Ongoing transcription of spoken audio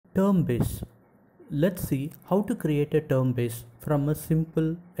Termbase. Let's see how to create a term base from a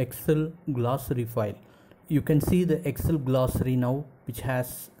simple Excel glossary file. You can see the Excel glossary now, which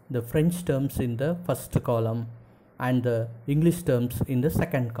has the French terms in the first column and the English terms in the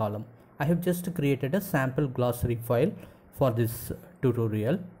second column. I have just created a sample glossary file for this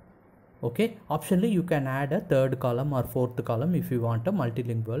tutorial. Okay, optionally you can add a third column or fourth column if you want a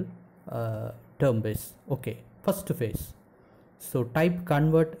multilingual term base. Okay, first phase. So type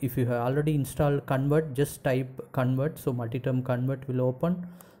convert. If you have already installed convert, just type convert. So multi-term convert will open.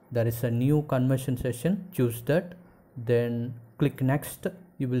 There is a new conversion session. Choose that. Then click next.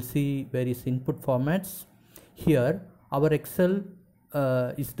 You will see various input formats. Here our Excel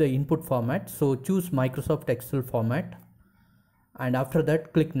is the input format. So choose Microsoft Excel format. And after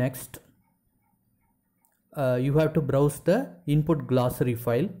that click next. You have to browse the input glossary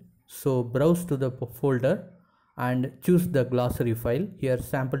file. So browse to the folder and choose the glossary file. Here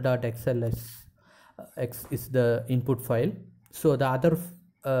sample.xls is the input file. So the other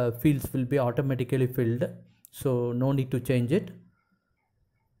fields will be automatically filled, so no need to change it.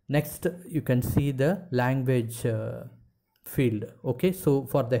 Next you can see the language field. Okay, so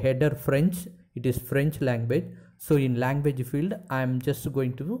for the header French, it is French language. So in language field I am just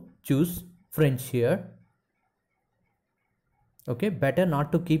going to choose French here. Okay, better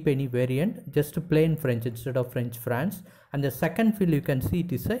not to keep any variant, just plain French instead of French France. And the second field you can see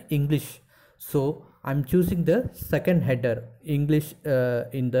it is a English. So I'm choosing the second header English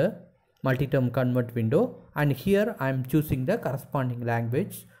in the multi-term convert window, and here I'm choosing the corresponding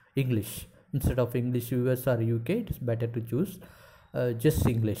language English. Instead of English US or UK, it is better to choose just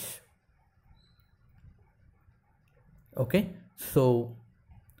English. Okay, so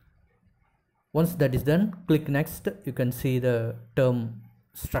once that is done, click next. You can see the term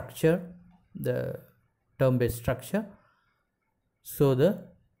structure, the term base structure. So the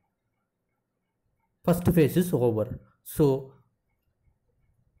first phase is over. So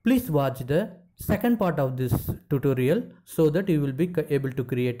please watch the second part of this tutorial so that you will be able to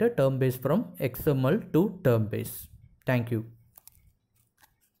create a term base from XML to term base. Thank you.